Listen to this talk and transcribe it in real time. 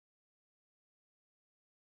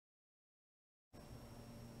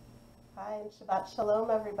Hi, and Shabbat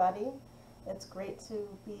Shalom, everybody. It's great to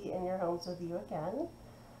be in your homes with you again.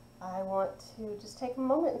 I want to just take a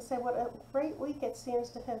moment and say what a great week it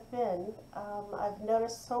seems to have been. I've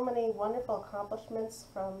noticed so many wonderful accomplishments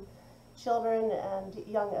from children and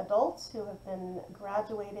young adults who have been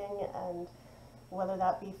graduating, and whether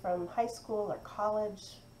that be from high school or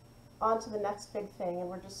college, on to the next big thing, and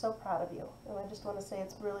we're just so proud of you. And I just want to say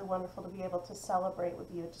it's really wonderful to be able to celebrate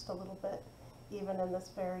with you just a little bit, even in this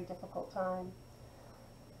very difficult time.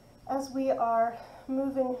 As we are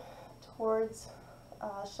moving towards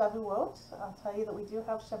Shavuot, I'll tell you that we do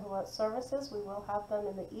have Shavuot services. We will have them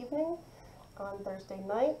in the evening on Thursday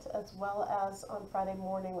night, as well as on Friday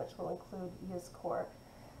morning, which will include Yizkor.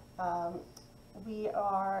 We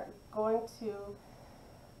are going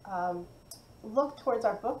to look towards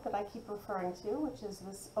our book that I keep referring to, which is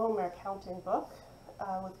this Omer counting book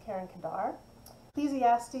with Karen Kadar.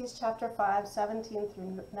 Ecclesiastes chapter 5, 17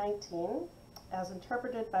 through 19, as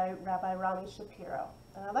interpreted by Rabbi Rami Shapiro.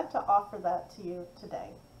 And I'd like to offer that to you today.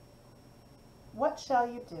 What shall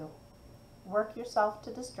you do? Work yourself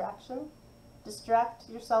to distraction? Distract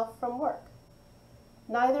yourself from work?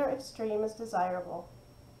 Neither extreme is desirable.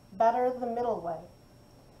 Better the middle way.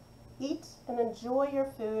 Eat and enjoy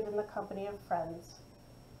your food in the company of friends.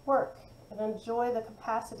 Work and enjoy the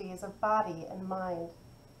capacities of body and mind.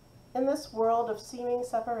 In this world of seeming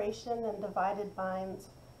separation and divided minds,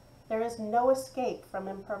 there is no escape from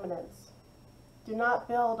impermanence. Do not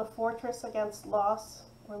build a fortress against loss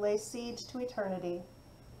or lay siege to eternity.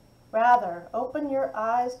 Rather, open your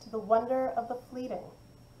eyes to the wonder of the fleeting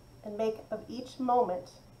and make of each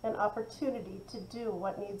moment an opportunity to do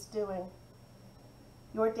what needs doing.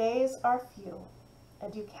 Your days are few,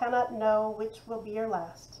 and you cannot know which will be your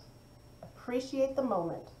last. Appreciate the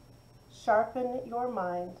moment. Sharpen your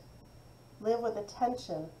mind. Live with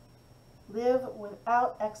attention. Live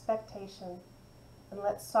without expectation. And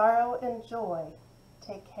let sorrow and joy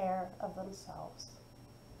take care of themselves.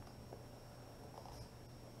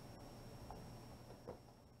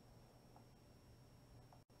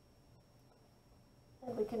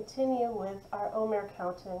 And we continue with our Omer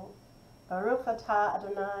counting. Baruch atah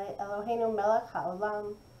Adonai Eloheinu melech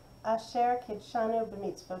haolam, asher kidshanu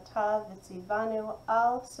b'mitzvotav v'tzivanu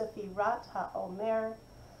al sefirat ha'omer.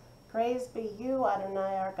 Praise be you,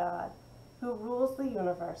 Adonai our God, who rules the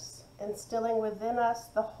universe, instilling within us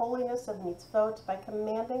the holiness of mitzvot by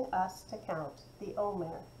commanding us to count the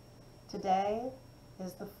Omer. Today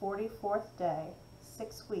is the 44th day,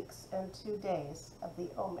 6 weeks and 2 days of the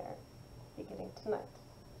Omer, beginning tonight.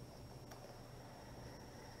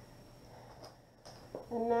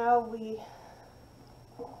 And now we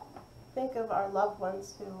think of our loved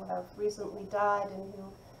ones who have recently died and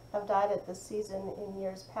who have died at this season in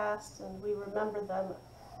years past, and we remember them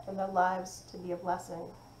and their lives to be a blessing.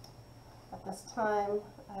 At this time,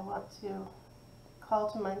 I want to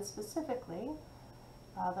call to mind specifically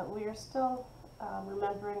that we are still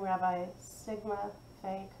remembering Rabbi Sigma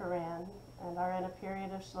Faye Karan and are in a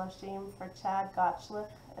period of Shloshim for Chad Gottschlick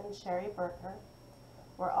and Sherry Berker.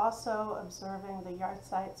 We're also observing the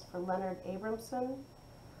yahrzeits for Leonard Abramson,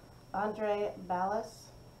 Andre Ballas,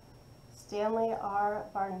 Stanley R.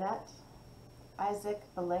 Barnett, Isaac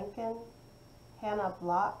Belenkin, Hannah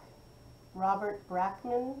Block, Robert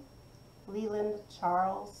Brackman, Leland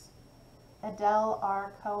Charles, Adele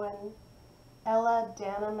R. Cohen, Ella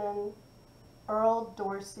Danneman, Earl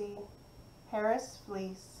Dorsey, Harris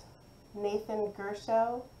Fleece, Nathan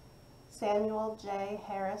Gershow, Samuel J.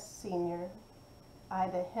 Harris Sr.,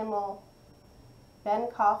 Ida Himmel, Ben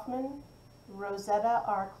Kaufman, Rosetta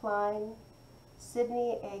R. Klein,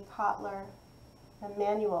 Sidney A. Kotler,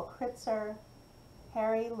 Emmanuel Kritzer,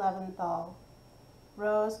 Harry Leventhal,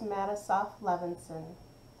 Rose Matisoff Levinson,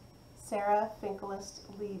 Sarah Finkelist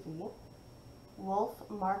Levy, Wolf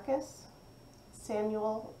Marcus,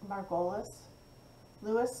 Samuel Margolis,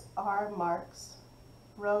 Louis R. Marks,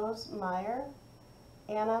 Rose Meyer,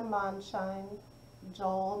 Anna Monshine,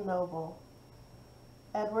 Joel Noble,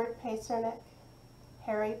 Edward Pacernick,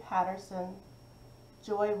 Harry Patterson,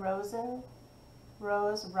 Joy Rosen,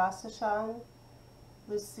 Rose Rossichan,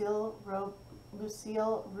 Lucille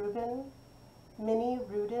Rubin, Minnie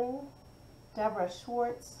Rudin, Deborah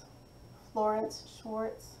Schwartz, Florence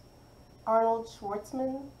Schwartz, Arnold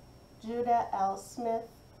Schwartzman, Judah L. Smith,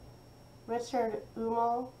 Richard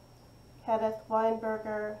Umal, Kenneth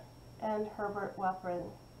Weinberger, and Herbert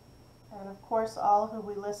Weprin. And of course, all who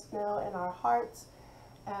we list now in our hearts,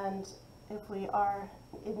 and if we are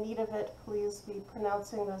in need of it, please be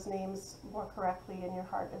pronouncing those names more correctly in your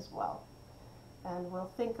heart as well. And we'll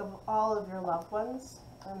think of all of your loved ones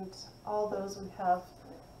and all those we have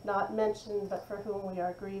not mentioned but for whom we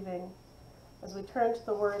are grieving as we turn to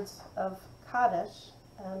the words of Kaddish,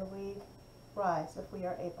 and we rise if we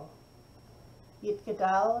are able.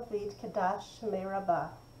 Yitgadal v'yitgadash May Rabbah,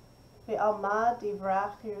 v'alma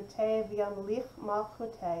divrach yiruteh v'yamlich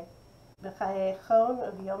malchuteh,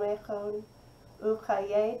 v'chayechon uv'yomechon,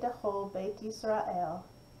 uv'chayei dechol Beit Yisrael,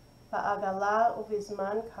 v'agala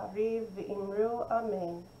uv'izman kariv v'imru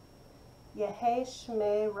Amen. Yehe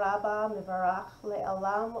Shmei Rabbah mivarach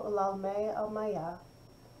le'alam u'lalmei almaya.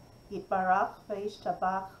 Yitbarach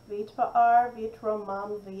v'yishtabach v'yitba'ar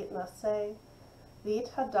v'yitromam v'yitnaseh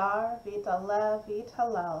v'yithadar v'yitalev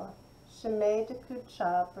v'yithalal Shemei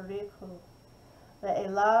dekudsha barichu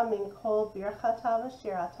le'ela min kol birchata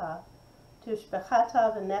v'shirata tushbechata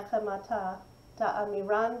v'nechemata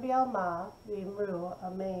ta'amiran b'alma v'imru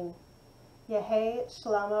Amen. Yehe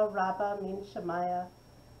Shlama Rabbah min Shemaya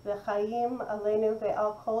v'chayim aleinu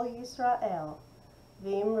ve'al kol Yisrael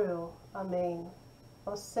v'imru Amen.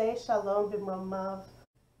 Oseh shalom b'mromav,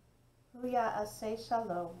 huya aseh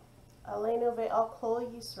shalom, aleinu ve'al kol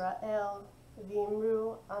Yisrael,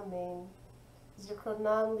 v'imru Amen.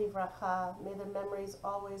 Zikronam livracha, may their memories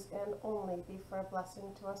always and only be for a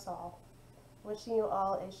blessing to us all. Wishing you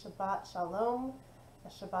all a Shabbat shalom, a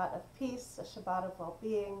Shabbat of peace, a Shabbat of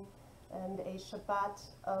well-being, and a Shabbat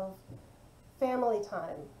of family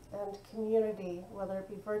time and community, whether it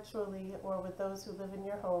be virtually or with those who live in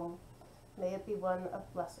your home. May it be one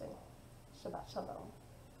of blessing. Shabbat shalom.